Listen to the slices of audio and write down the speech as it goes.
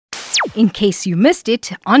in case you missed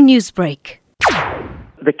it on Newsbreak.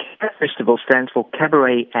 The CAB Festival stands for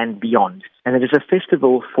Cabaret and Beyond, and it is a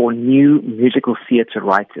festival for new musical theatre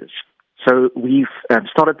writers. So we've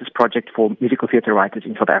started this project for musical theatre writers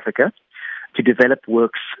in South Africa to develop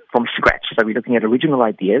works from scratch. So we're looking at original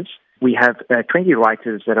ideas. We have 20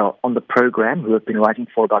 writers that are on the program who have been writing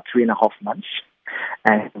for about 3.5 months,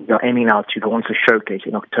 and we are aiming now to launch a showcase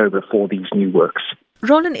in October for these new works.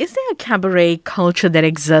 Roland, is there a cabaret culture that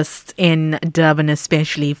exists in Durban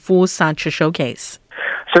especially for such a showcase?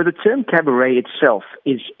 So the term cabaret itself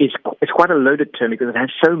is quite a loaded term because it has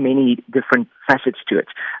so many different facets to it.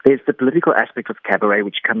 There's the political aspect of cabaret,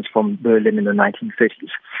 which comes from Berlin in the 1930s.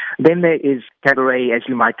 Then there is cabaret, as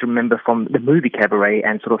you might remember from the movie Cabaret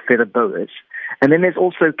and sort of feather boas. And then there's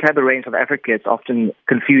also cabaret in South Africa. It's often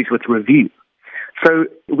confused with revue. So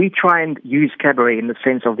we try and use cabaret in the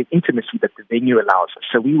sense of the intimacy that the venue allows us.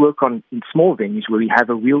 So we work in small venues where we have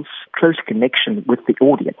a real close connection with the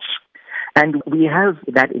audience. And we have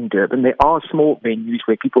that in Durban. There are small venues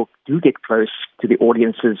where people do get close to the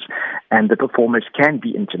audiences and the performers can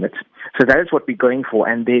be intimate. So that is what we're going for,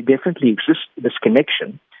 and there definitely exists this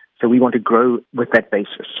connection. So we want to grow with that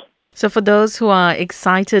basis. So for those who are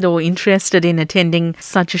excited or interested in attending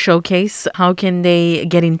such a showcase, how can they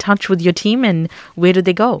get in touch with your team and where do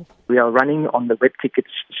they go? We are running on the web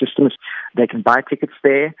tickets systems. They can buy tickets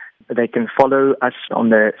there. They can follow us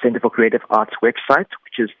on the Centre for Creative Arts website,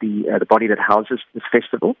 which is the body that houses this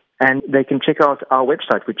festival. And they can check out our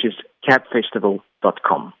website, which is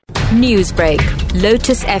cabfestival.com. Newsbreak,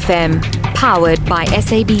 Lotus FM, powered by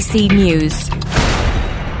SABC News.